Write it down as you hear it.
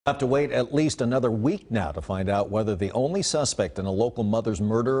Have to wait at least another week now to find out whether the only suspect in a local mother's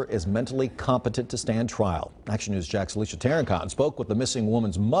murder is mentally competent to stand trial. Action News Jack's Alicia Tarancon spoke with the missing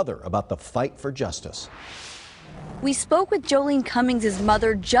woman's mother about the fight for justice. We spoke with Jolene Cummings'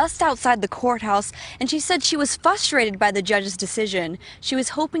 mother just outside the courthouse, and she said she was frustrated by the judge's decision. She was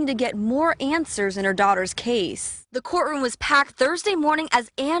hoping to get more answers in her daughter's case. The courtroom was packed Thursday morning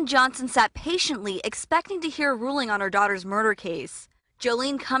as Ann Johnson sat patiently expecting to hear a ruling on her daughter's murder case.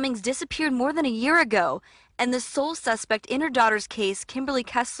 Jolene Cummings disappeared more than a year ago, and the sole suspect in her daughter's case, Kimberly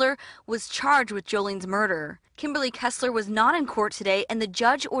Kessler, was charged with Jolene's murder. Kimberly Kessler was not in court today, and the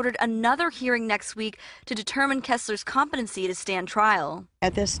judge ordered another hearing next week to determine Kessler's competency to stand trial.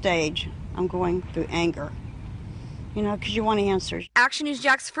 At this stage, I'm going through anger, because you want answers. Action News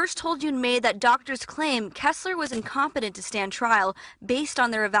Jax first told you in May that doctors claim Kessler was incompetent to stand trial based on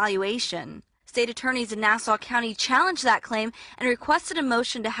their evaluation. State attorneys in Nassau County challenged that claim and requested a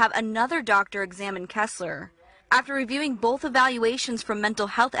motion to have another doctor examine Kessler. After reviewing both evaluations from mental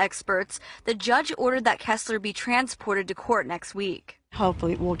health experts, the judge ordered that Kessler be transported to court next week.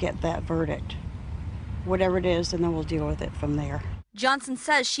 Hopefully we'll get that verdict, whatever it is, and then we'll deal with it from there. Johnson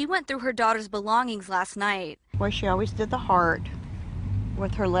says she went through her daughter's belongings last night. Well, she always did the heart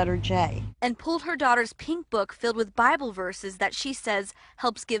with her letter J. And pulled her daughter's pink book filled with Bible verses that she says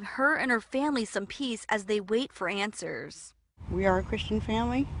helps give her and her family some peace as they wait for answers. We are a Christian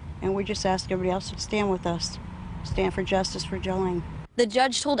family, and we just ask everybody else to stand with us, stand for justice for Jolene. The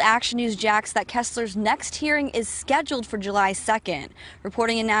judge told Action News Jax that Kessler's next hearing is scheduled for July 2nd.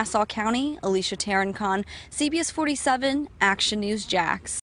 Reporting in Nassau County, Alicia Tarancon, CBS 47, Action News Jax.